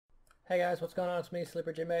Hey guys, what's going on? It's me,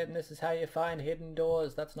 Slipper Jimmy, and this is how you find hidden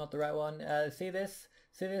doors. That's not the right one. See this?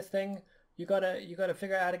 See this thing? You gotta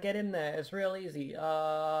figure out how to get in there. It's real easy. You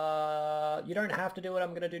don't have to do what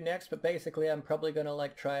I'm gonna do next, but basically I'm probably gonna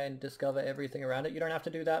like try and discover everything around it. You don't have to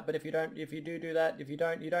do that, but if you do that, if you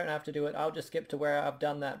don't have to do it. I'll just skip to where I've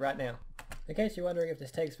done that right now. In case you're wondering if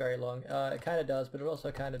this takes very long, it kind of does, but it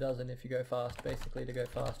also kind of doesn't if you go fast. Basically, to go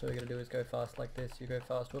fast, all you're going to do is go fast like this. You go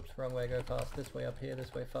fast, whoops, wrong way, go fast, this way up here,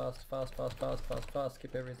 this way fast, fast, fast, fast, fast, fast,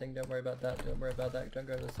 skip everything, don't worry about that, don't worry about that, don't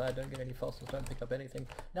go to the side, don't get any fossils, don't pick up anything,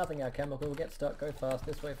 nothing alchemical, get stuck, go fast,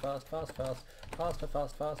 this way fast, fast, fast, faster,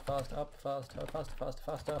 fast, fast, fast, up, fast, faster, faster,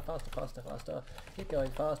 faster, faster, faster, faster, keep going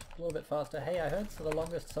fast, a little bit faster. Hey, I heard the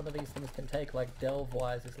longest some of these things can take, like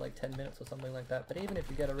delve-wise, is like 10 minutes or something like that, but even if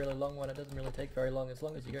you get a really long one, it doesn't really take very long as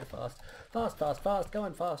long as you go fast. Fast, fast, fast,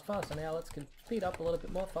 going fast, fast. And now let's speed up a little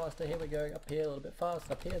bit more faster. Here we go, up here a little bit fast,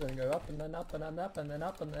 up here, then go up and then up and then up and then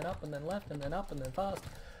up and then up and then left and then up and then fast.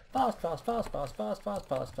 Fast, fast, fast, fast, fast, fast,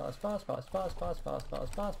 fast, fast, fast, fast, fast, fast, fast,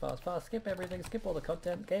 fast, fast, fast, fast. Skip everything, skip all the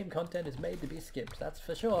content. Game content is made to be skipped, that's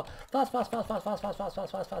for sure. Fast, fast, fast, fast, fast, fast,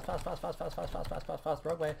 fast, fast, fast, fast, fast, fast, fast, fast, fast, fast, fast, fast, fast,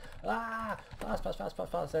 wrong way. Ah, fast, fast, fast,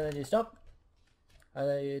 fast, fast, and then you stop. And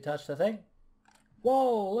then you touch the thing.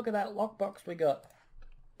 Whoa, look at that lockbox we got.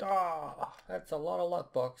 Ah, that's a lot of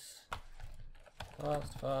lockbox.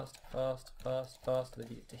 Fast, fast, fast, fast, fast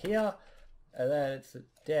to here. And then it's a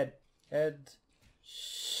dead end.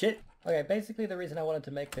 Shit. Okay, basically the reason I wanted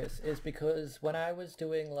to make this is because when I was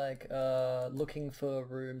doing like looking for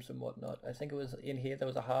rooms and whatnot, I think it was in here there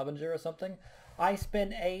was a harbinger or something. I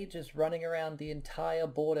spent ages running around the entire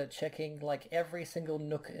border checking like every single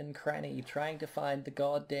nook and cranny trying to find the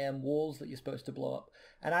goddamn walls that you're supposed to blow up.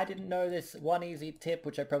 And I didn't know this one easy tip,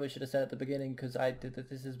 which I probably should have said at the beginning because I did that.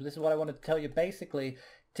 This is what I wanted to tell you. Basically,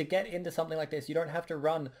 to get into something like this, you don't have to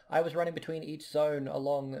run. I was running between each zone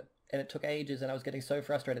along and it took ages and I was getting so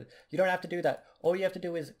frustrated. You don't have to do that. All you have to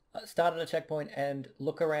do is start at a checkpoint and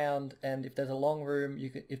look around, and if there's a long room,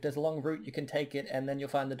 if there's a long route, you can take it and then you'll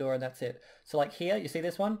find the door and that's it. So like here, you see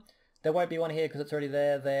this one? There won't be one here because it's already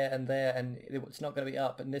there, and it's not going to be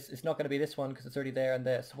up, and it's not going to be this one because it's already there and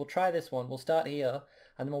there. So we'll try this one. We'll start here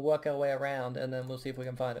and then we'll work our way around and then we'll see if we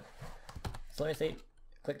can find it. So let me see.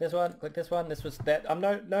 Click this one, click this one. This was that. I'm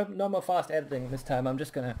no more fast editing this time. I'm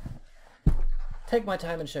just gonna take my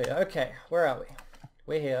time and show you. Okay, where are we?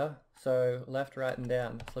 We're here. So left, right, and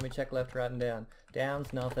down. So let me check left, right, and down.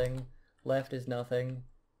 Down's nothing. Left is nothing.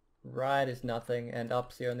 Right is nothing. And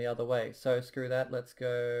up's here and the other way. So screw that. Let's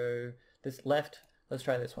go this left. Let's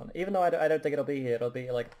try this one. Even though I don't think it'll be here. It'll be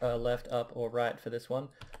like left, up, or right for this one.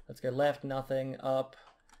 Let's go left, nothing. Up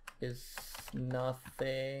is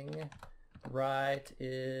nothing. Right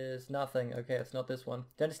is nothing. Okay, it's not this one. Do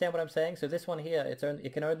you understand what I'm saying? So this one here,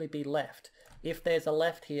 it can only be left. If there's a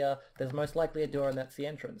left here, there's most likely a door and that's the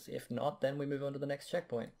entrance. If not, then we move on to the next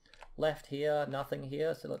checkpoint. Left here, nothing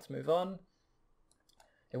here, so let's move on.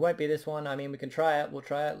 It won't be this one. I mean, we can try it. We'll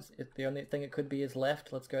try it. The only thing it could be is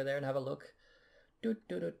left. Let's go there and have a look.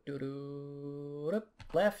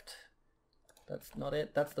 Left. That's not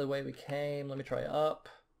it. That's the way we came. Let me try up.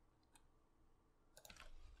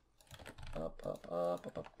 Up, up, up,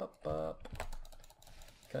 up, up, up, up.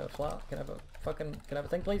 Can I have a flask? Can I have a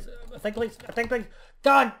thing, please? A thing, please? A thing, please?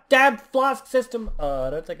 God damn flask system! I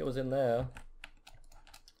don't think it was in there.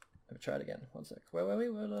 Let me try it again. One sec. Where were we?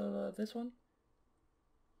 This one?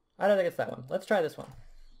 I don't think it's that one. Let's try this one.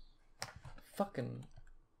 Fucking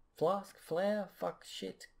flask, flare, fuck,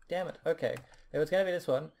 shit, damn it. Okay, if it's gonna be this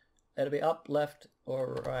one, it'll be up, left,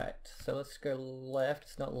 or right. So let's go left.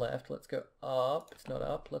 It's not left. Let's go up. It's not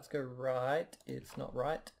up. Let's go right. It's not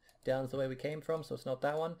right. Down's the way we came from, so it's not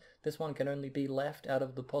that one. This one can only be left out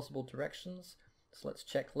of the possible directions. So let's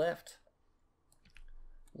check left.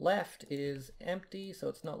 Left is empty, so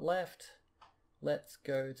it's not left. Let's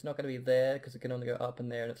go, it's not going to be there because it can only go up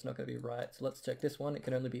and there, and it's not going to be right. So let's check this one. It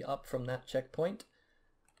can only be up from that checkpoint.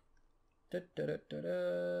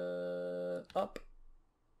 Up.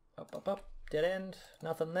 Up, up, up. Dead end.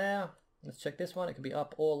 Nothing there. Let's check this one. It can be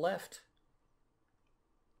up or left.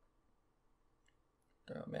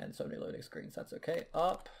 Oh man, so many loading screens. That's okay.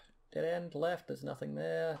 Up. Dead end. Left. There's nothing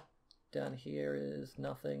there. Down here is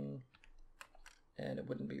nothing. And it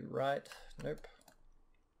wouldn't be right. Nope.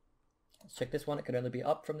 Let's check this one. It can only be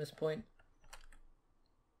up from this point.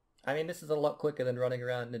 I mean, this is a lot quicker than running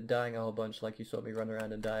around and dying a whole bunch like you saw me run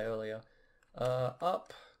around and die earlier.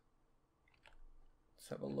 Up. Let's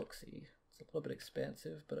have a look-see. It's a little bit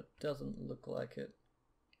expansive, but it doesn't look like it.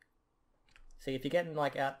 See, if you're getting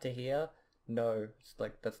like out to here, no, it's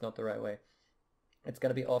like that's not the right way. It's going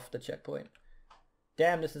to be off the checkpoint.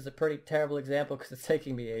 Damn, this is a pretty terrible example because it's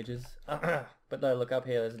taking me ages. But no, look up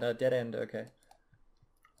here. There's no dead end. Okay.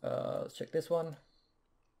 Let's check this one.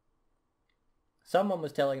 Someone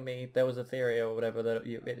was telling me there was a theory or whatever that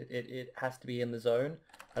it has to be in the zone.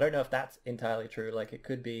 I don't know if that's entirely true. Like it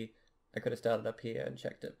could be. I could have started up here and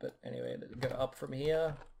checked it, but anyway, go up from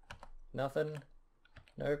here. Nothing.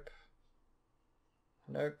 Nope.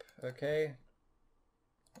 Nope. Okay.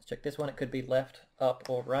 Let's check this one. It could be left, up,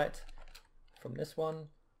 or right from this one.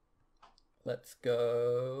 Let's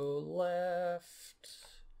go left.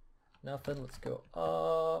 Nothing. Let's go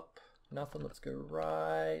up. Nothing. Let's go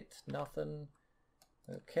right. Nothing.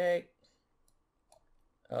 Okay.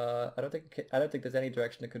 I don't think there's any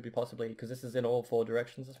direction it could be possibly, because this is in all four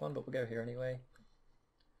directions, this one, but we'll go here anyway.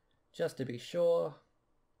 Just to be sure.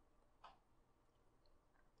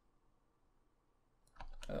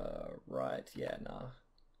 Right, yeah, nah.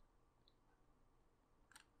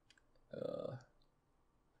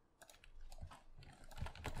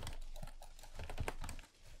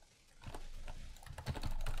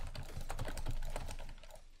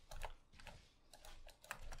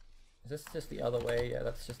 Is this just the other way? Yeah,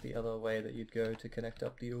 that's just the other way that you'd go to connect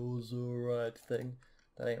up the right thing.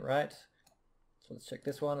 That ain't right. So let's check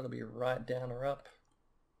this one. It'll be right, down, or up.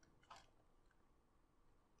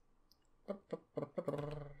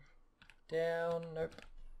 Down, nope.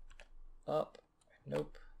 Up,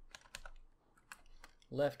 nope.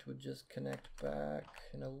 Left would just connect back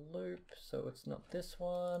in a loop, so it's not this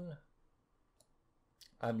one.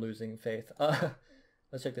 I'm losing faith.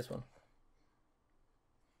 Let's check this one.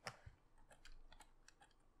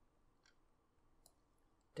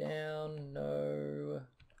 Down, no.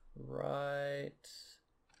 Right,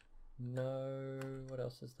 no. What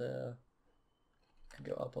else is there? Could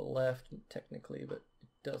go up or left technically, but it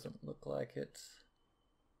doesn't look like it.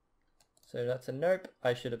 So that's a nope.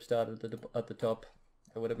 I should have started at the top.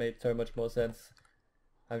 It would have made so much more sense.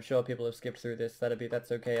 I'm sure people have skipped through this.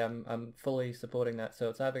 That's okay. I'm fully supporting that. So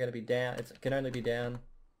it's either going to be down. It can only be down.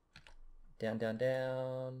 Down, down,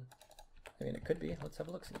 down. I mean, it could be. Let's have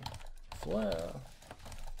a look. See. Flare.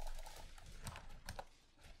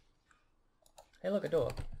 Hey, look, a door.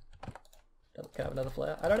 Can I have another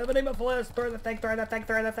flare? I don't have any more flares. Throw the thing, throw the thing,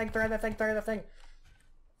 throw the thing, throw the thing, throw the thing.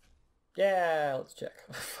 Yeah, let's check.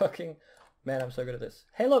 Fucking man, I'm so good at this.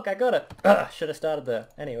 Hey, look, I got it. Should have started there.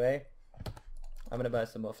 Anyway, I'm gonna buy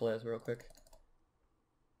some more flares real quick.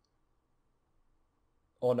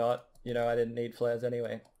 Or not. You know, I didn't need flares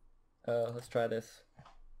anyway. Let's try this.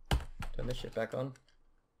 Turn this shit back on.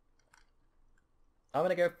 I'm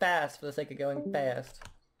gonna go fast for the sake of going fast.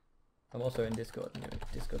 I'm also in Discord.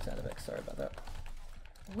 Discord sound effects. Sorry about that.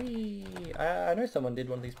 Whee! I know someone did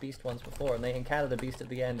one of these beast ones before, and they encountered a beast at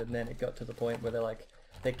the end, and then it got to the point where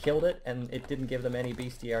they killed it, and it didn't give them any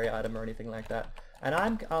bestiary item or anything like that. And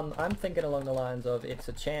I'm thinking along the lines of it's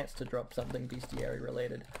a chance to drop something bestiary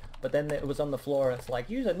related. But then it was on the floor, and it's like,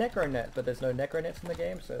 use a necronet, but there's no necronets in the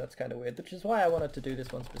game, so that's kind of weird, which is why I wanted to do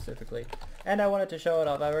this one specifically. And I wanted to show it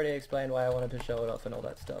off. I already explained why I wanted to show it off and all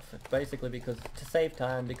that stuff. Basically because, to save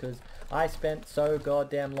time, because I spent so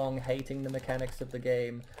goddamn long hating the mechanics of the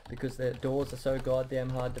game, because the doors are so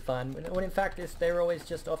goddamn hard to find, when in fact they're always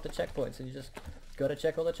just off the checkpoints, and you just gotta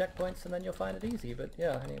check all the checkpoints and then you'll find it easy. But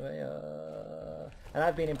yeah, anyway, and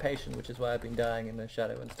I've been impatient, which is why I've been dying in the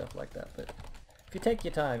shadow and stuff like that, but if you take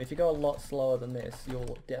your time, if you go a lot slower than this,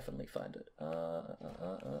 you'll definitely find it.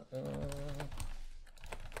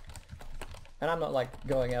 And I'm not like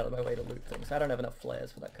going out of my way to loot things. I don't have enough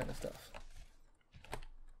flares for that kind of stuff.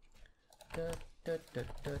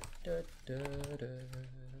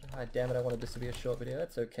 Ah, damn it, I wanted this to be a short video.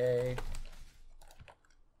 That's okay.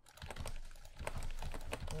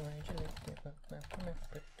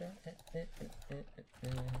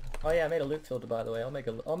 Oh yeah, I made a loot filter, by the way. I'll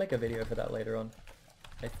make a video for that later on.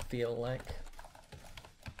 I feel like.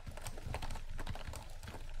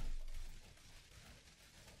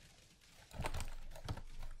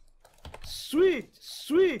 Sweet,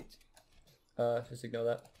 sweet. Just ignore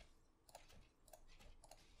that.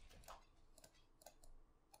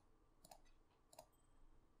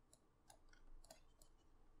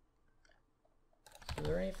 Is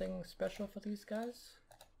there anything special for these guys?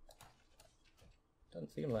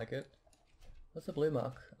 Doesn't seem like it. What's the blue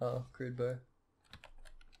mark? Oh, crude bow.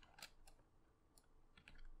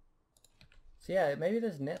 So yeah, maybe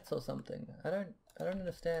there's nets or something. I don't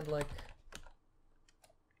understand, like,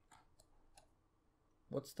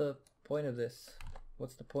 what's the point of this?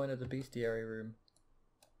 What's the point of the bestiary room?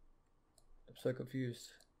 I'm so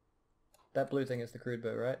confused. That blue thing is the crude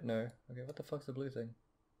bow, right? No. Okay, what the fuck's the blue thing?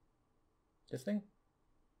 This thing?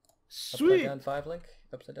 Sweet. Upside down 5 link?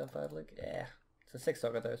 Upside down 5 link? Yeah. It's a 6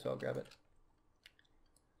 socket though, so I'll grab it.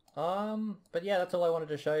 But yeah, that's all I wanted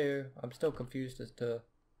to show you. I'm still confused as to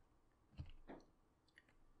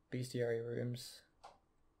bestiary rooms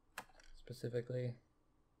specifically.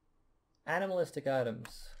 Animalistic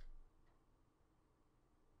items.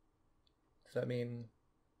 Does that mean...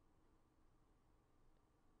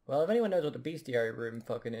 Well, if anyone knows what the bestiary room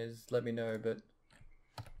fucking is, let me know, but...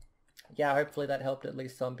 Yeah, hopefully that helped at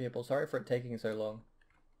least some people. Sorry for it taking so long.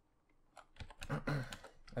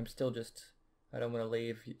 I'm still just... I don't want to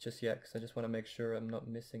leave just yet, because I just want to make sure I'm not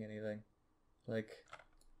missing anything. Like...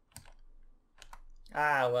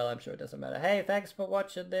 Ah, well, I'm sure it doesn't matter. Hey, thanks for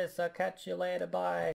watching this. I'll catch you later. Bye.